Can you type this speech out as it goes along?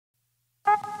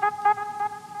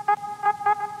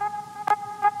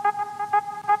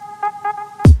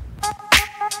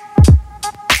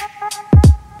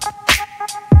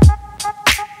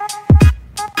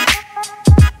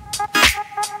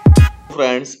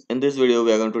friends, in this video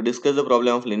we are going to discuss the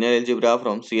problem of linear algebra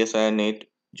from CSIR NET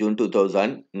June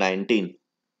 2019.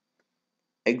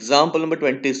 Example number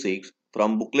 26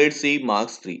 from Booklet C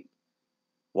Marks 3.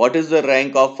 What is the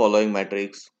rank of following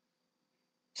matrix?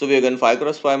 So we are given 5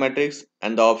 cross 5 matrix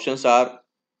and the options are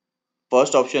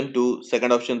first option 2,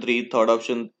 second option 3, third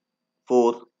option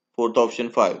 4, fourth option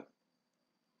 5.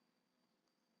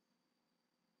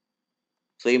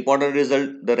 So important result,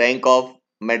 the rank of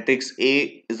matrix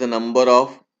A is the number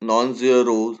of non-zero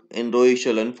rows in row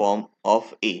echelon form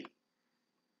of A.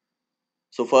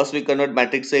 So first we convert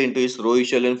matrix A into its row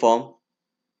echelon form.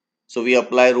 So we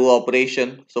apply row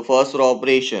operation. So first row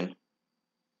operation,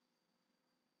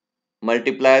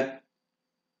 multiply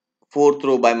fourth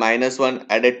row by -1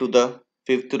 added to the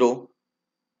fifth row.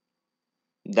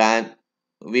 Then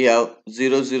we have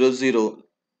 0 0 0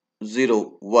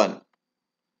 0 1.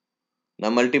 Now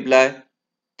multiply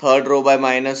third row by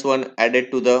 -1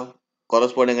 added to the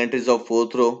corresponding entries of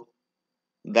fourth row.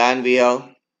 Then we have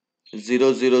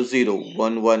 0 0 0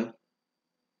 1 1.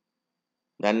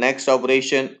 The next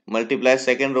operation, multiply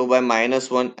second row by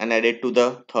 -1 and add it to the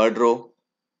third row.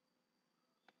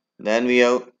 Then we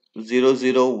have 0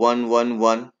 0 1 1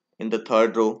 1 in the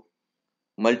third row.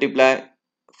 Multiply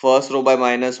first row by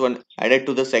 -1 added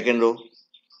to the second row.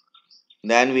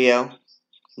 Then we have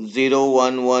 0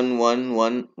 1 1 1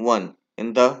 1 1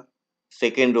 in the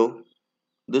second row.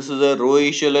 This is a row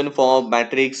echelon form of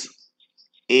matrix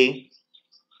A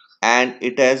and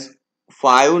it has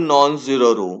 5 non-zero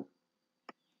rows.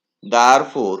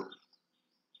 Therefore,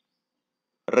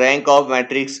 rank of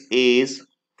matrix A is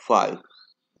 5,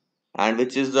 and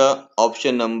which is the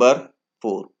option number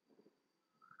 4.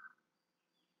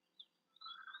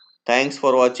 Thanks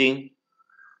for watching.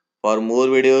 For more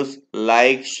videos,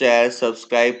 like, share,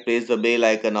 subscribe, press the bell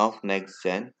icon of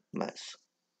NextGenMaths.